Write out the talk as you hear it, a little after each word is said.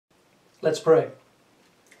Let's pray.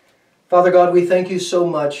 Father God, we thank you so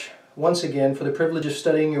much once again for the privilege of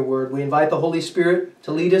studying your word. We invite the Holy Spirit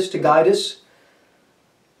to lead us, to guide us,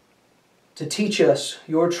 to teach us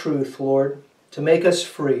your truth, Lord, to make us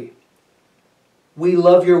free. We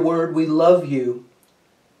love your word. We love you.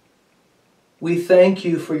 We thank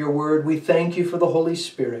you for your word. We thank you for the Holy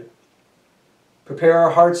Spirit. Prepare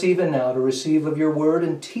our hearts even now to receive of your word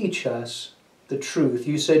and teach us the truth.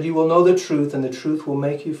 You said you will know the truth and the truth will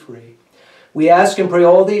make you free. We ask and pray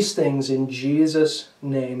all these things in Jesus'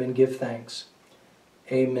 name and give thanks.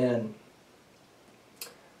 Amen.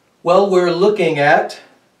 Well, we're looking at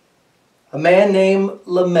a man named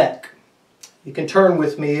Lamech. You can turn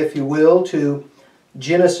with me, if you will, to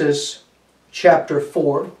Genesis chapter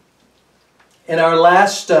 4. In our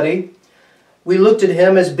last study, we looked at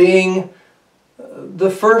him as being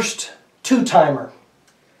the first two-timer.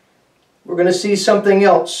 We're going to see something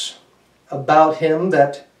else about him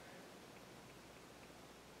that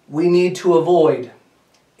we need to avoid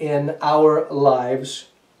in our lives.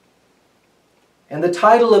 And the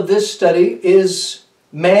title of this study is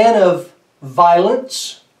Man of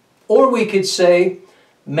Violence, or we could say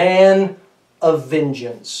Man of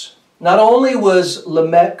Vengeance. Not only was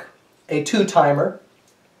Lamech a two-timer,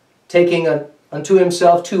 taking unto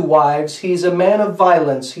himself two wives, he's a man of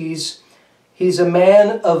violence. He's a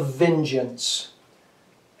man of vengeance.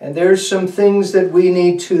 And there's some things that we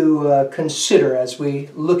need to consider as we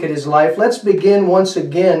look at his life. Let's begin once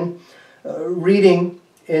again reading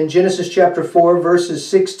in Genesis chapter 4, verses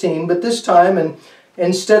 16. But this time, and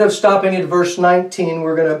instead of stopping at verse 19,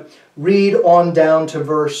 we're going to read on down to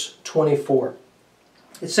verse 24.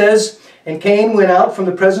 It says, "And Cain went out from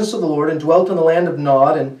the presence of the Lord and dwelt in the land of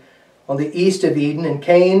Nod and on the east of Eden. And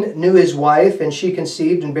Cain knew his wife, and she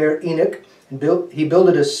conceived and bare Enoch. And he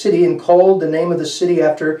builded a city and called the name of the city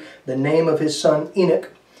after the name of his son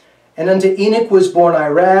Enoch. And unto Enoch was born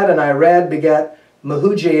Irad, and Irad begat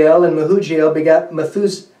Mehujael, and Mehujael begat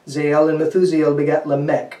Methusael, and Methusael begat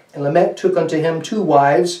Lamech. And Lamech took unto him two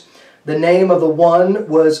wives. The name of the one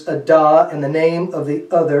was Adah, and the name of the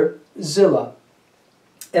other Zillah.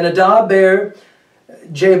 And Adah bare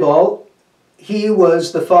Jabal. He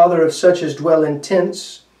was the father of such as dwell in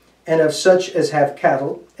tents, and of such as have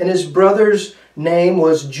cattle. And his brother's name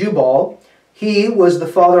was Jubal. He was the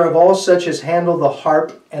father of all such as handle the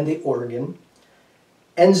harp and the organ.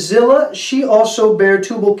 And Zillah, she also bare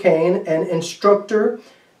Tubal-Cain, an instructor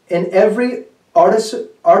in every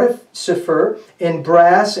artificer in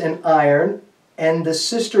brass and iron. And the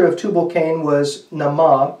sister of Tubal-Cain was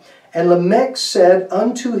Naamah. And Lamech said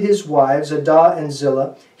unto his wives, Adah and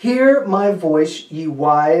Zillah, Hear my voice, ye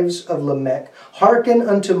wives of Lamech. Hearken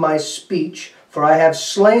unto my speech, for I have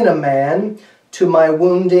slain a man to my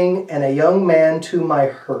wounding, and a young man to my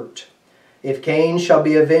hurt. If Cain shall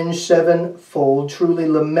be avenged sevenfold, truly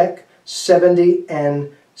Lamech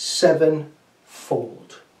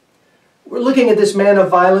 77-fold. We're looking at this man of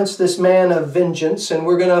violence, this man of vengeance, and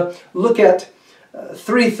we're going to look at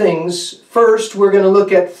three things. First, we're going to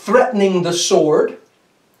look at threatening the sword.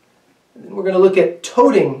 Then we're going to look at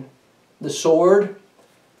toting the sword.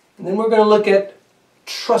 And then we're going to look at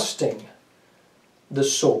trusting the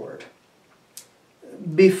sword.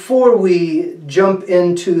 Before we jump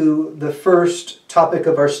into the first topic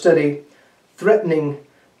of our study, threatening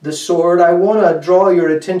the sword, I want to draw your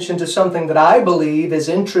attention to something that I believe is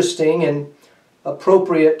interesting and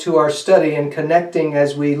appropriate to our study and connecting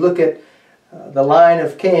as we look at the line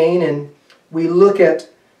of Cain, and we look at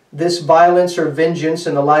this violence or vengeance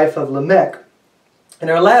in the life of Lamech. In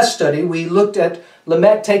our last study, we looked at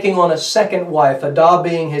Lamech taking on a second wife, Adah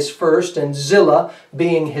being his first and Zillah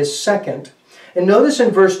being his second. And notice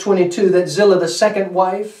in verse 22 that Zillah, the second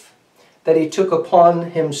wife that he took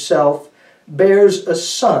upon himself, bears a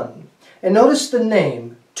son. And notice the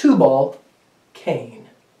name, Tubal-Cain.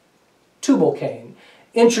 Tubal-Cain.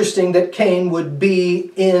 Interesting that Cain would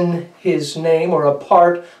be in his name or a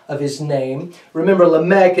part of his name. Remember,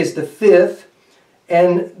 Lamech is the fifth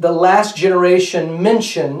and the last generation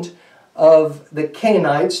mentioned of the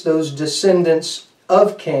Cainites, those descendants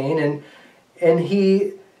of Cain. And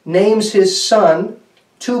he names his son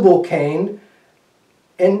Tubal-Cain.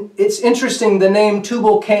 And it's interesting, the name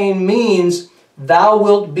Tubal-Cain means, thou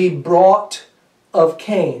wilt be brought of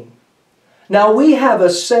Cain. Now, we have a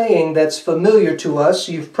saying that's familiar to us.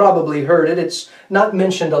 You've probably heard it. It's not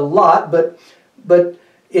mentioned a lot, but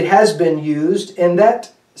it has been used. And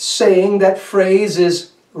that saying, that phrase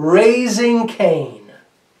is raising Cain.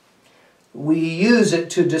 We use it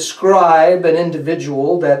to describe an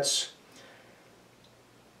individual that's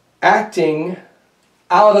acting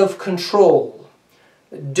out of control,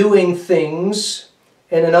 doing things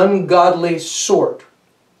and an ungodly sort.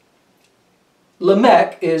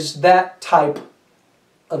 Lamech is that type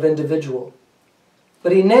of individual.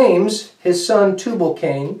 But he names his son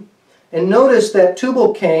Tubal-Cain, and notice that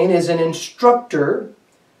Tubal-Cain is an instructor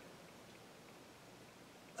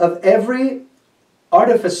of every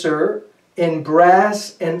artificer in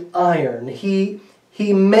brass and iron. He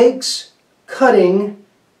makes cutting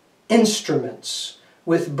instruments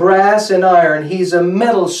with brass and iron. He's a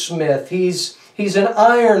metalsmith. He's an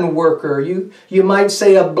iron worker. You might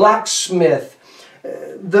say a blacksmith.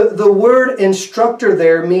 The word instructor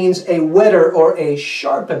there means a whetter or a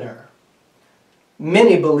sharpener.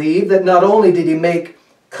 Many believe that not only did he make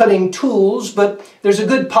cutting tools, but there's a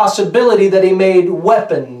good possibility that he made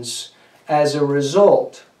weapons as a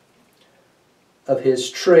result of his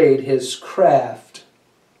trade, his craft.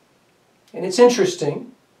 And it's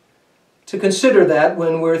interesting to consider that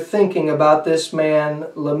when we're thinking about this man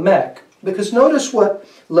Lamech. Because notice what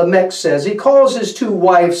Lamech says. He calls his two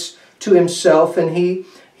wives to himself, and he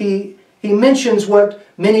mentions what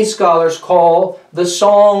many scholars call the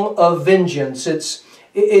Song of Vengeance.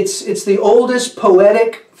 It's the oldest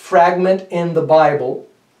poetic fragment in the Bible.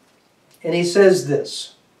 And he says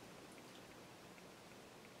this: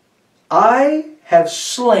 I have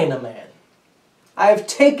slain a man. I have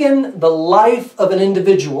taken the life of an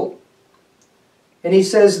individual. And he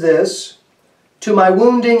says this, to my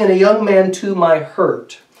wounding, and a young man to my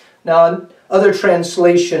hurt. Now, other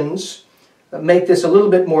translations make this a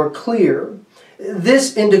little bit more clear.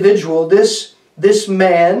 This individual, this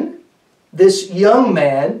man, this young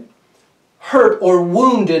man, hurt or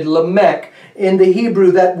wounded Lamech. In the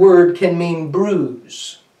Hebrew, that word can mean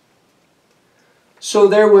bruise. So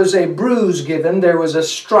there was a bruise given, there was a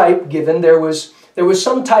stripe given, there was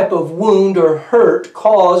some type of wound or hurt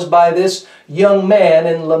caused by this young man.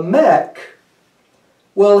 And Lamech,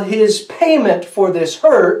 well, his payment for this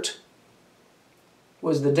hurt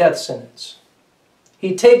was the death sentence.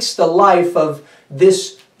 He takes the life of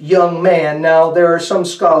this young man. Now, there are some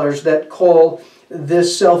scholars that call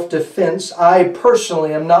this self-defense. I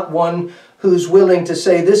personally am not one who's willing to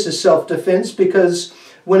say this is self-defense, because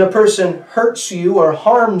when a person hurts you or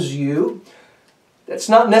harms you, that's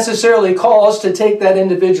not necessarily cause to take that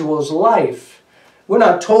individual's life. We're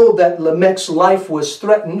not told that Lamech's life was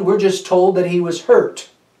threatened. We're just told that he was hurt.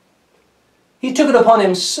 He took it upon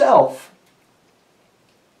himself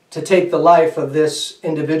to take the life of this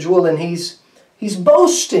individual, and he's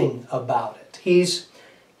boasting about it.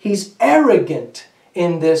 He's arrogant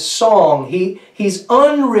in this song. He's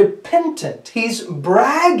unrepentant. He's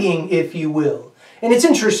bragging, if you will. And it's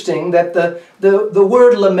interesting that the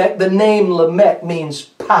word Lamech, the name Lamech, means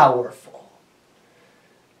powerful.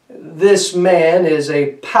 This man is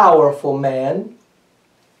a powerful man,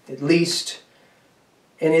 at least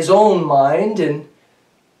in his own mind, and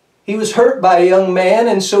he was hurt by a young man,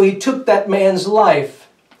 and so he took that man's life.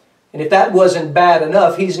 And if that wasn't bad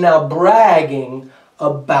enough, he's now bragging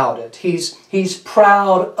about it. He's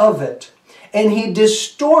proud of it. And he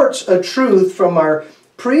distorts a truth from our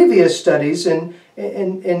previous studies in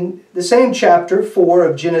the same chapter 4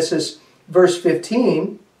 of Genesis, verse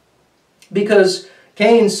 15, because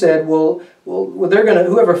Cain said, well,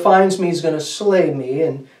 whoever finds me is going to slay me.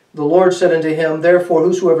 And the Lord said unto him, therefore,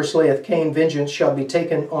 whosoever slayeth Cain, vengeance shall be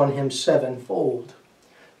taken on him sevenfold.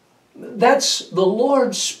 That's the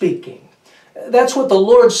Lord speaking. That's what the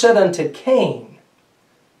Lord said unto Cain.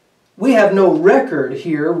 We have no record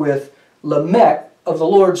here with Lamech of the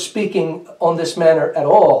Lord speaking on this manner at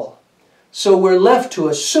all. So we're left to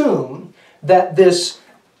assume that this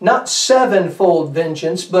not sevenfold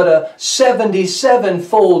vengeance, but a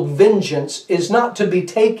 77-fold vengeance is not to be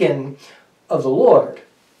taken of the Lord,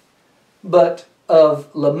 but of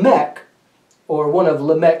Lamech, or one of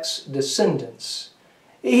Lamech's descendants.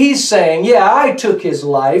 He's saying, yeah, I took his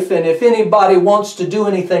life, and if anybody wants to do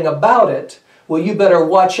anything about it, well, you better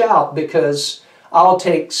watch out, because I'll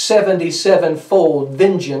take 77-fold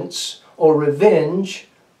vengeance or revenge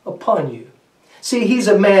upon you. See, he's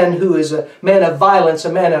a man who is a man of violence,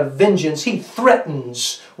 a man of vengeance. He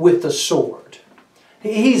threatens with the sword.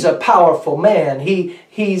 He's a powerful man.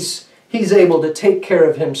 He's able to take care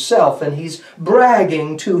of himself, and he's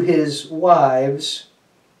bragging to his wives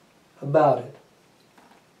about it.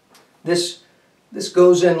 This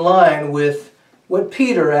goes in line with what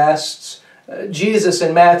Peter asks Jesus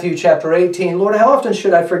in Matthew chapter 18, Lord, how often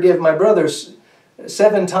should I forgive my brothers?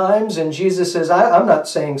 7 times? And Jesus says, I'm not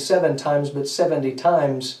saying 7 times, but 70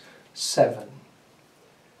 times 7.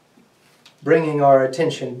 Bringing our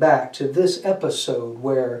attention back to this episode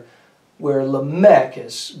where Lamech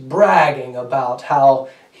is bragging about how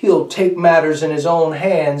he'll take matters in his own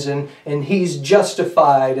hands and he's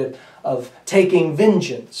justified of taking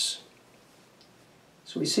vengeance.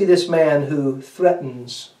 So we see this man who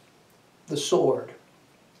threatens the sword.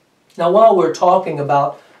 Now, while we're talking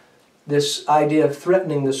about this idea of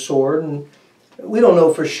threatening the sword, and we don't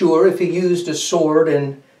know for sure if he used a sword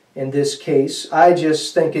in this case, I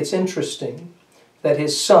just think it's interesting that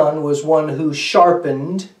his son was one who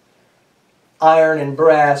sharpened iron and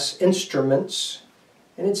brass instruments.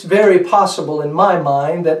 And it's very possible in my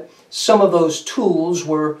mind that some of those tools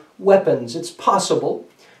were weapons. It's possible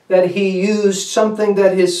that he used something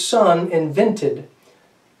that his son invented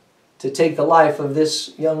to take the life of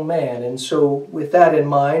this young man. And so with that in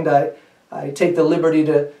mind, I take the liberty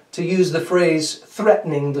to use the phrase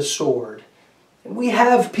threatening the sword. And we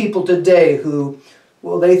have people today who,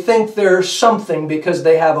 well, they think they're something because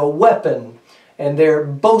they have a weapon, and they're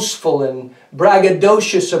boastful and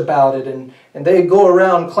braggadocious about it, and they go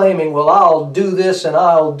around claiming, well, I'll do this and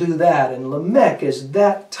I'll do that. And Lamech is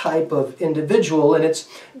that type of individual, and it's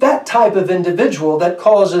that type of individual that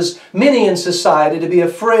causes many in society to be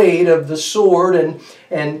afraid of the sword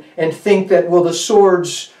and think that, well, the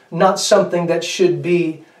sword's not something that should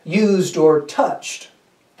be used or touched.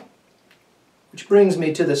 Which brings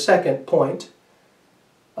me to the second point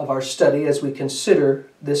of our study as we consider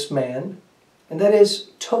this man, and that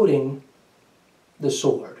is toting the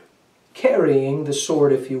sword, carrying the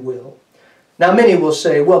sword, if you will. Now many will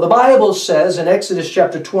say, well, the Bible says in Exodus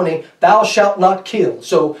chapter 20, thou shalt not kill,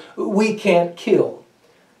 so we can't kill.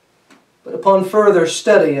 But upon further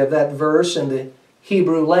study of that verse in the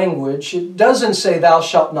Hebrew language, it doesn't say thou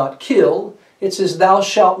shalt not kill, it says thou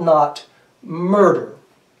shalt not murder.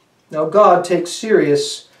 Now God takes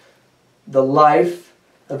serious the life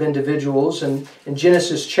of individuals, and in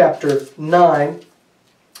Genesis chapter 9,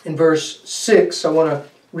 in verse 6, I want to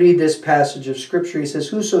read this passage of Scripture. He says,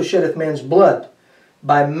 whoso sheddeth man's blood,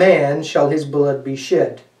 by man shall his blood be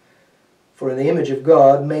shed. For in the image of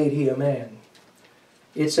God made he a man.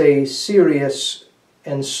 It's a serious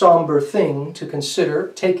and somber thing to consider,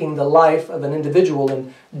 taking the life of an individual,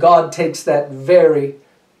 and God takes that very,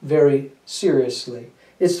 very seriously.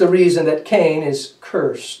 It's the reason that Cain is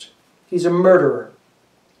cursed. He's a murderer.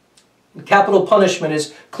 Capital punishment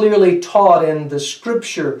is clearly taught in the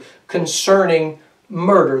Scripture concerning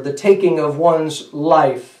murder, the taking of one's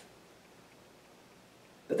life.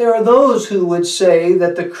 But there are those who would say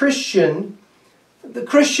that the Christian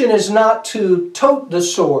is not to tote the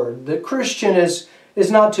sword. The Christian is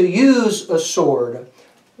not to use a sword.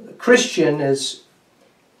 The Christian is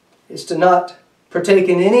to not partake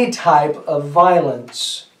in any type of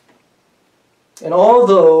violence. And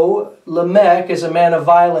although Lamech is a man of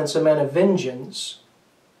violence, a man of vengeance,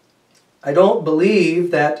 I don't believe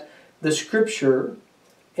that the Scripture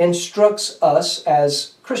instructs us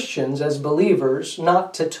as Christians, as believers,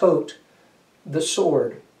 not to tote the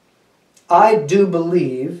sword. I do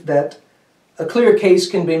believe that a clear case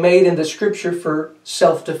can be made in the Scripture for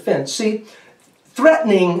self-defense. See,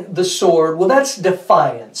 threatening the sword, well, that's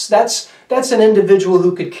defiance. That's an individual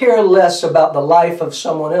who could care less about the life of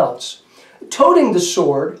someone else. Toting the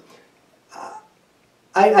sword,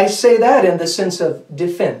 I say that in the sense of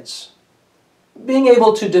defense. Being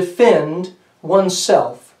able to defend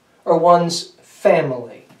oneself or one's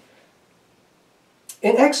family.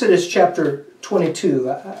 In Exodus chapter 22,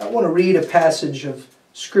 I want to read a passage of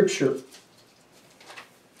Scripture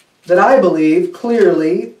that I believe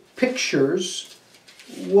clearly pictures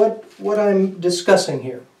what I'm discussing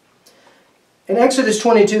here. In Exodus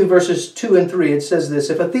 22, verses 2 and 3, it says this,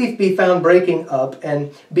 if a thief be found breaking up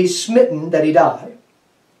and be smitten that he die,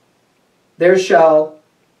 there shall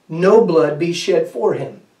no blood be shed for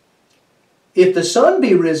him. If the sun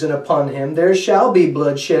be risen upon him, there shall be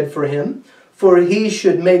blood shed for him, for he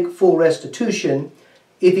should make full restitution.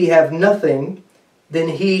 If he have nothing, then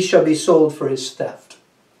he shall be sold for his theft.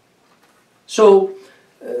 So,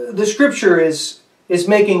 the Scripture is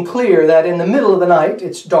making clear that in the middle of the night,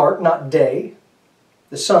 it's dark, not day,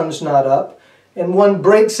 the sun's not up, and one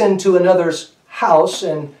breaks into another's house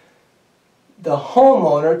and the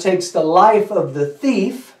homeowner takes the life of the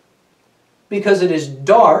thief because it is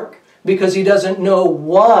dark, because he doesn't know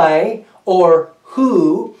why or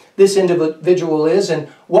who this individual is and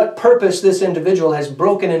what purpose this individual has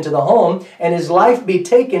broken into the home, and his life be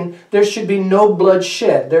taken, there should be no blood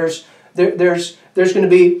shed. There's going to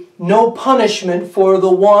be no punishment for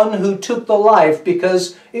the one who took the life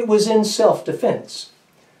because it was in self-defense.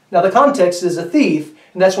 Now the context is a thief,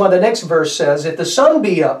 and that's why the next verse says, if the sun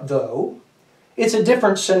be up though, it's a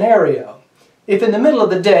different scenario. If in the middle of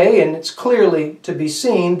the day, and it's clearly to be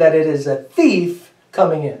seen that it is a thief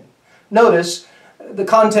coming in. Notice, The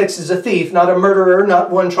context is a thief, not a murderer,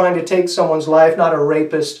 not one trying to take someone's life, not a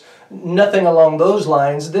rapist, nothing along those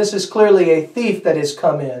lines. This is clearly a thief that has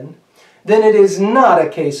come in. Then it is not a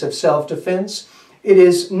case of self-defense. It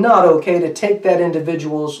is not okay to take that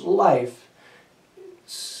individual's life.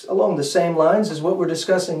 It's along the same lines as what we're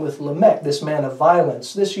discussing with Lamech, this man of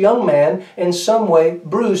violence. This young man in some way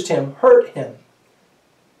bruised him, hurt him,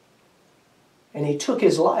 and he took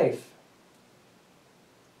his life.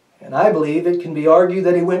 And I believe it can be argued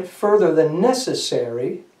that he went further than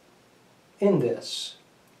necessary in this.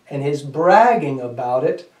 And his bragging about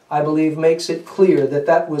it, I believe, makes it clear that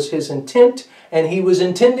that was his intent, and he was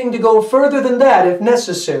intending to go further than that if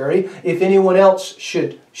necessary, if anyone else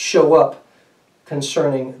should show up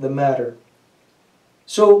concerning the matter.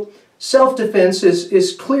 So self-defense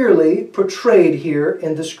is clearly portrayed here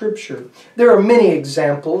in the Scripture. There are many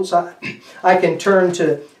examples. I can turn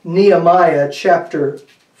to Nehemiah chapter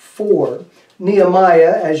 4.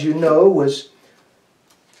 Nehemiah, as you know, was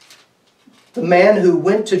the man who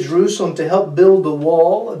went to Jerusalem to help build the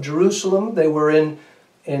wall of Jerusalem. They were in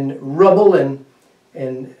rubble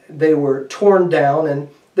and they were torn down, and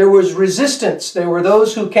there was resistance. There were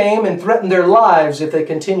those who came and threatened their lives if they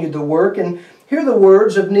continued the work. And hear the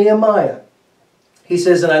words of Nehemiah. He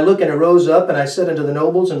says, "And I looked and arose up, and I said unto the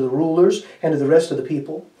nobles and to the rulers and to the rest of the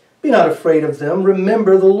people, Be not afraid of them.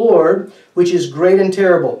 Remember the Lord, which is great and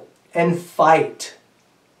terrible, and fight."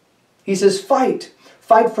 He says, fight.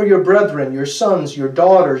 Fight for your brethren, your sons, your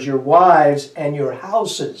daughters, your wives, and your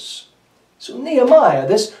houses. So Nehemiah,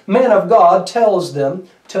 this man of God, tells them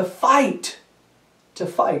to fight. To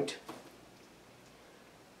fight.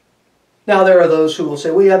 Now there are those who will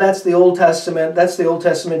say, well, yeah, that's the Old Testament. That's the Old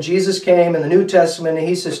Testament. Jesus came in the New Testament and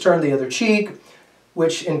he says, turn the other cheek,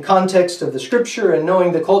 which in context of the Scripture and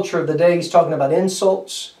knowing the culture of the day, he's talking about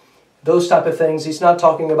insults, those type of things. He's not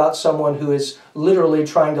talking about someone who is literally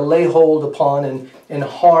trying to lay hold upon and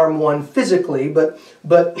harm one physically, but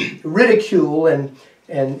ridicule and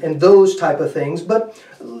those type of things. But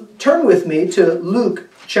turn with me to Luke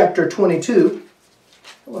chapter 22.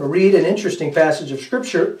 I want to read an interesting passage of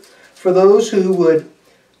Scripture for those who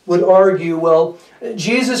would argue, well,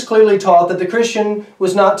 Jesus clearly taught that the Christian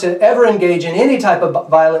was not to ever engage in any type of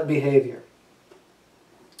violent behavior.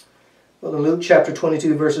 Well, in Luke chapter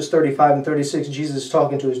 22, verses 35 and 36, Jesus is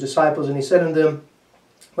talking to his disciples, and he said unto them,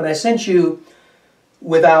 When I sent you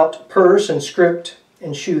without purse and scrip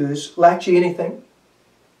and shoes, lacked ye anything?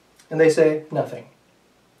 And they say, Nothing.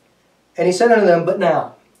 And he said unto them, But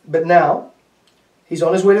now, he's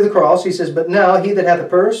on his way to the cross, he says, But now he that hath a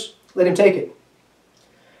purse, let him take it.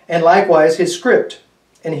 And likewise his scrip.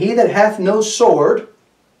 And he that hath no sword,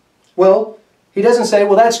 well, he doesn't say,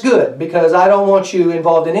 well, that's good, because I don't want you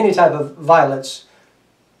involved in any type of violence.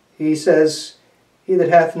 He says, he that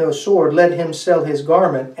hath no sword, let him sell his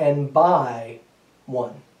garment and buy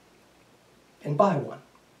one. And buy one.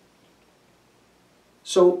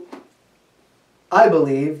 So, I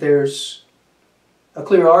believe there's a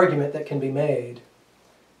clear argument that can be made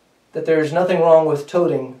that there's nothing wrong with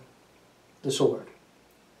toting the sword.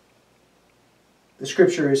 The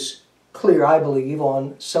Scripture is clear, I believe,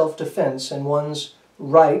 on self-defense and one's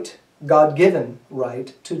right, God-given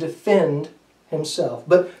right, to defend himself.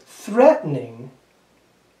 But threatening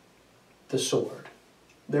the sword,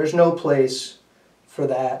 there's no place for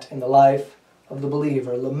that in the life of the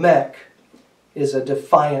believer. Lamech is a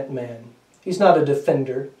defiant man. He's not a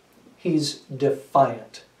defender. He's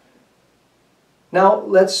defiant. Now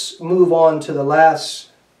let's move on to the last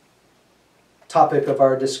topic of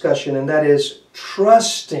our discussion, and that is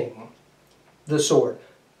trusting the sword.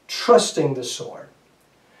 Trusting the sword.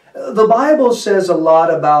 The Bible says a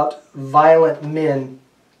lot about violent men.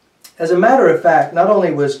 As a matter of fact, not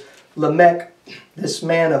only was Lamech this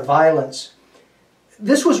man of violence,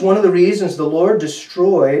 this was one of the reasons the Lord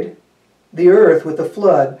destroyed the earth with the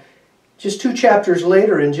flood. Just 2 chapters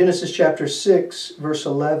later, in Genesis chapter 6, verse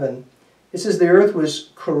 11, it says the earth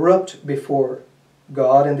was corrupt before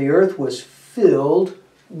God, and the earth was filled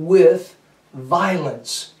with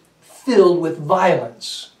violence. Filled with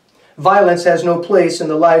violence. Violence has no place in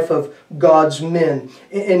the life of God's men.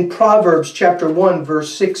 In Proverbs chapter 1,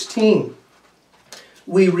 verse 16,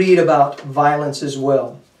 we read about violence as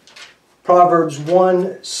well. Proverbs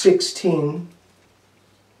 1:16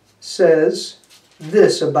 says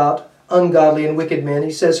this about ungodly and wicked men.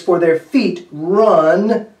 He says, For their feet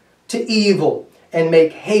run to evil and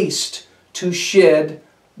make haste to shed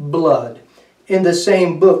blood. In the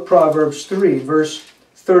same book, Proverbs 3, verse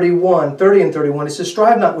 30 and 31, it says,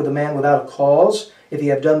 Strive not with a man without a cause, if he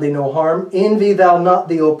have done thee no harm. Envy thou not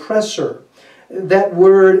the oppressor, That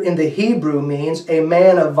word in the Hebrew means a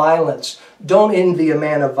man of violence. Don't envy a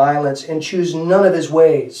man of violence and choose none of his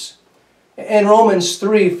ways. In Romans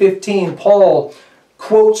 3:15, Paul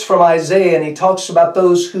quotes from Isaiah, and he talks about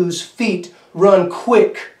those whose feet run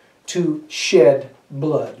quick to shed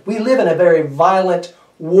blood. We live in a very violent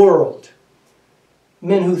world.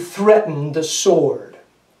 Men who threaten the sword.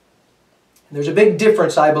 There's a big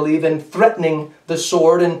difference, I believe, in threatening the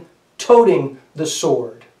sword and toting the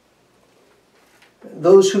sword.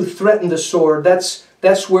 Those who threaten the sword,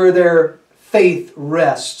 that's where their faith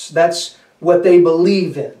rests. That's what they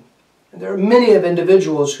believe in. And there are many of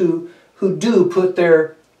individuals who do put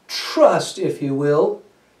their trust, if you will,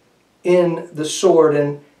 in the sword.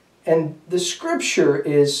 And the Scripture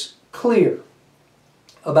is clear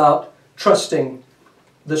about trusting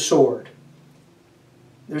the sword.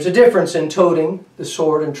 There's a difference in toting the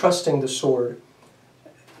sword and trusting the sword.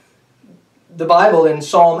 The Bible in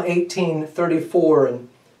Psalm 18:34 and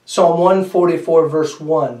Psalm 144 verse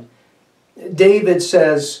 1, David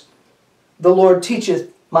says, "The Lord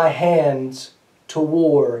teacheth my hands to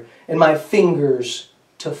war and my fingers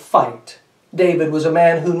to fight." David was a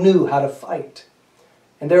man who knew how to fight.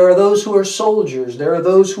 And there are those who are soldiers, there are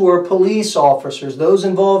those who are police officers, those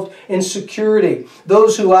involved in security,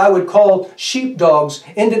 those who I would call sheepdogs,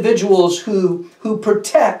 individuals who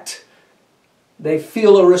protect. They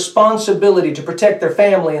feel a responsibility to protect their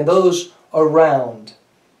family and those around.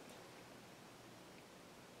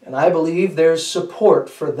 And I believe there's support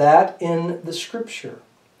for that in the Scripture.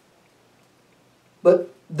 But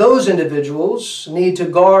those individuals need to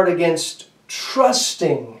guard against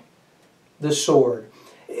trusting the sword.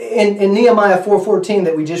 In Nehemiah 4:14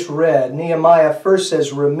 that we just read, Nehemiah first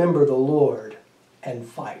says, "Remember the Lord and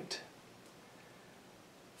fight."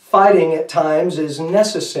 Fighting at times is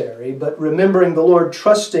necessary, but remembering the Lord,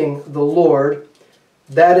 trusting the Lord,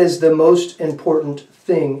 that is the most important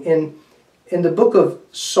thing. In the book of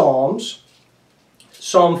Psalms,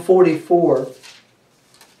 Psalm 44,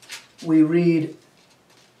 we read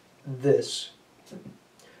this.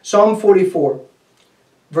 Psalm 44,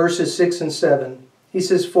 verses 6 and 7. He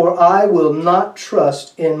says, "For I will not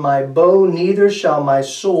trust in my bow, neither shall my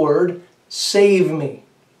sword save me.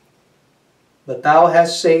 But thou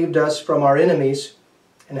hast saved us from our enemies,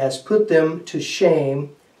 and hast put them to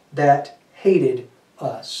shame that hated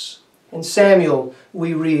us." In Samuel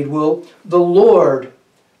we read, the Lord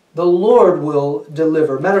will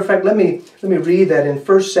deliver. Matter of fact, let me read that in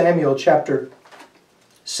 1 Samuel chapter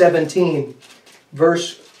 17,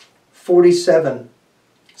 verse 47.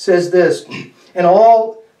 It says this, "And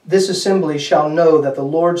all this assembly shall know that the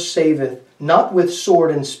Lord saveth not with sword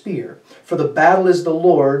and spear, for the battle is the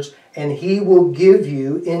Lord's, and He will give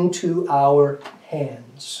you into our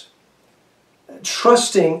hands."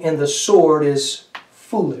 Trusting in the sword is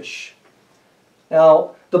foolish.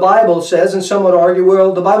 Now, the Bible says, and some would argue,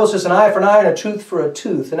 well, the Bible says an eye for an eye and a tooth for a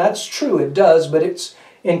tooth. And that's true, it does, but it's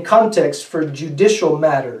in context for judicial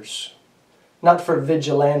matters, not for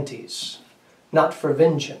vigilantes, not for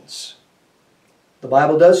vengeance. The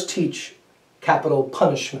Bible does teach capital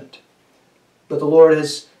punishment, but the Lord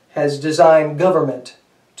has designed government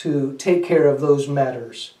to take care of those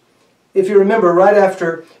matters. If you remember, right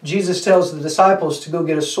after Jesus tells the disciples to go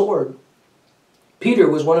get a sword, Peter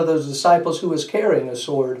was one of those disciples who was carrying a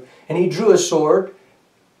sword, and he drew a sword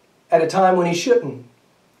at a time when he shouldn't.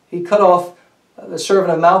 He cut off the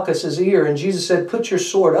servant of Malchus's ear, and Jesus said, "Put your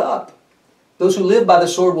sword up. Those who live by the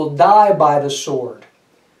sword will die by the sword."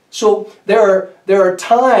 So there are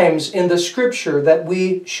times in the Scripture that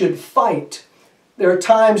we should fight. There are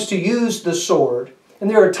times to use the sword, and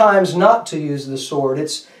there are times not to use the sword.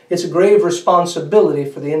 It's a grave responsibility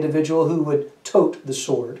for the individual who would tote the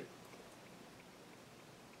sword.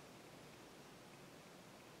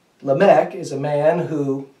 Lamech is a man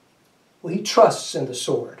who, he trusts in the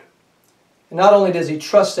sword. And not only does he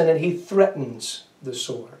trust in it, he threatens the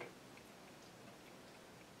sword.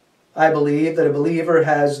 I believe that a believer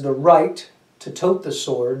has the right to tote the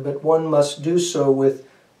sword, but one must do so with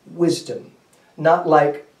wisdom, not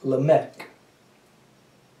like Lamech.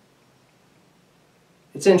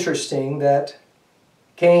 It's interesting that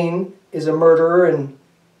Cain is a murderer, and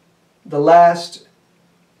the last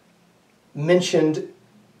mentioned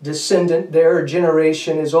descendant there, or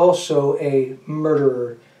generation, is also a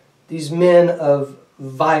murderer. These men of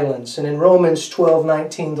violence. And in Romans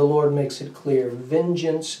 12:19, the Lord makes it clear,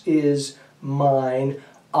 "Vengeance is mine,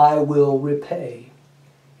 I will repay."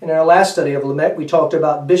 And in our last study of Lamech, we talked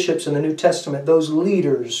about bishops in the New Testament, those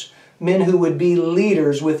leaders, men who would be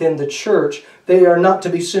leaders within the church. They are not to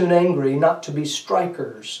be soon angry, not to be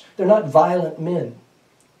strikers. They're not violent men.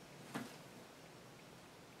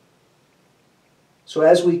 So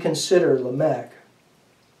as we consider Lamech,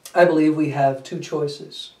 I believe we have two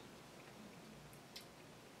choices.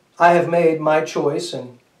 I have made my choice,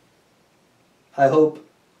 and I hope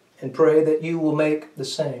and pray that you will make the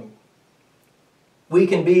same. We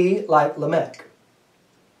can be like Lamech.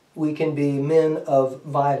 We can be men of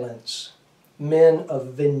violence, men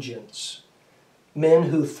of vengeance, men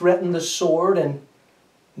who threaten the sword and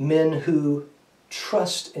men who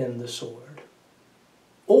trust in the sword.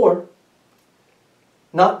 Or,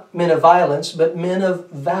 not men of violence, but men of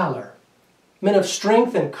valor, men of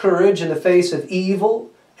strength and courage in the face of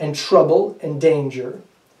evil and trouble and danger,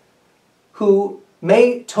 who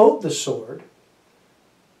may tote the sword,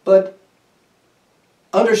 but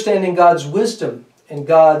understanding God's wisdom and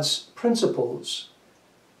God's principles,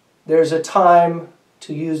 there's a time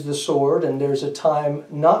to use the sword and there's a time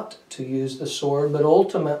not to use the sword, but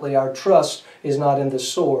ultimately our trust is not in the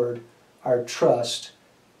sword, our trust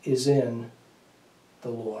is in the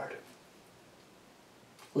Lord.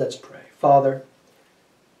 Let's pray. Father,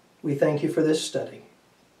 we thank you for this study.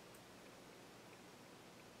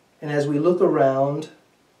 And as we look around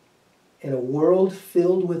in a world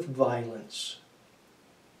filled with violence,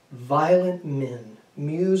 violent men,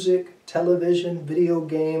 music, television, video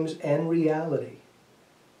games, and reality,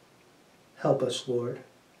 help us, Lord,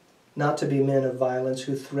 not to be men of violence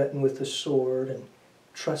who threaten with the sword and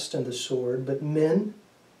trust in the sword, but men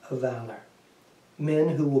of valor, men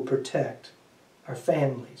who will protect our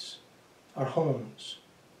families, our homes,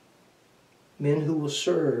 men who will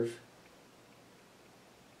serve,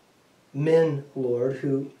 men, Lord,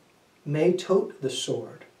 who may tote the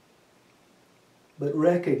sword, but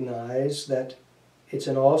recognize that it's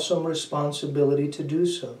an awesome responsibility to do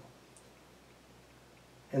so.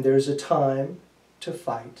 And there's a time to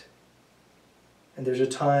fight, and there's a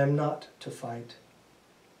time not to fight.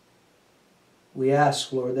 We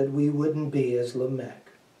ask, Lord, that we wouldn't be as Lamech,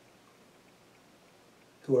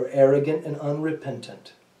 who are arrogant and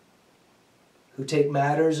unrepentant, who take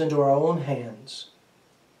matters into our own hands,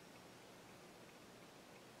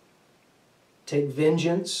 take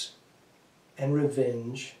vengeance and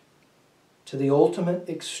revenge to the ultimate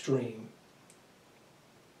extreme.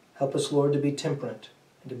 Help us, Lord, to be temperate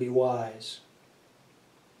and to be wise.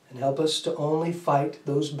 And help us to only fight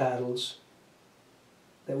those battles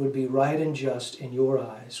that would be right and just in your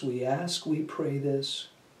eyes. We ask, we pray this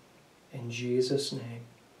in Jesus' name.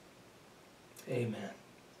 Amen.